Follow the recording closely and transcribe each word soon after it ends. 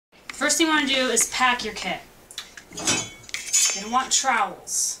First thing you want to do is pack your kit. You're gonna want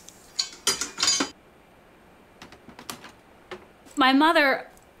trowels. My mother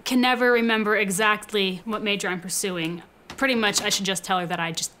can never remember exactly what major I'm pursuing. Pretty much I should just tell her that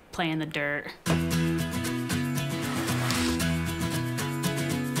I just play in the dirt.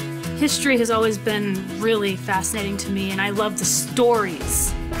 History has always been really fascinating to me, and I love the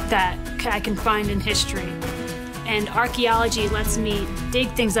stories that I can find in history. And archaeology lets me dig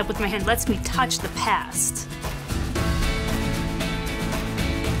things up with my hand, lets me touch the past.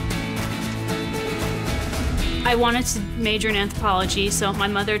 I wanted to major in anthropology, so my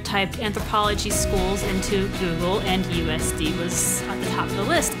mother typed anthropology schools into Google, and USD was at the top of the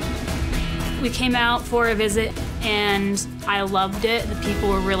list. We came out for a visit, and I loved it. The people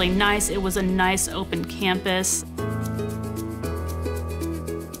were really nice. It was a nice, open campus.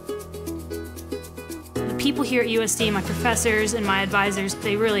 The people here at USD, my professors and my advisors,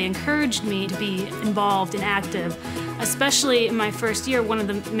 they really encouraged me to be involved and active. Especially in my first year, one of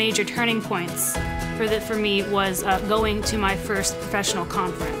the major turning points for me was going to my first professional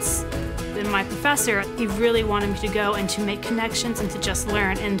conference. And my professor, he really wanted me to go and to make connections and to just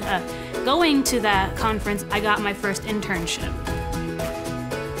learn. And going to that conference, I got my first internship.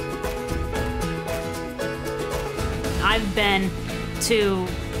 I've been to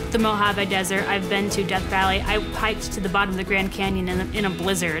the Mojave Desert, I've been to Death Valley, I hiked to the bottom of the Grand Canyon in a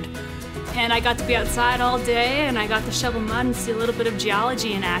blizzard. And I got to be outside all day, and I got to shovel mud and see a little bit of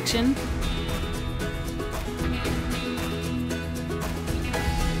geology in action.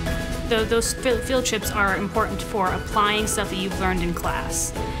 Those field trips are important for applying stuff that you've learned in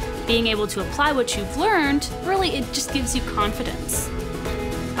class. Being able to apply what you've learned, really, it just gives you confidence.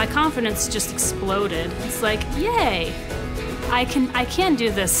 My confidence just exploded. It's like, yay, I can do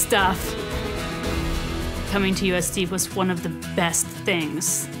this stuff. Coming to USD was one of the best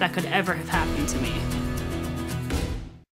things that could ever have happened to me.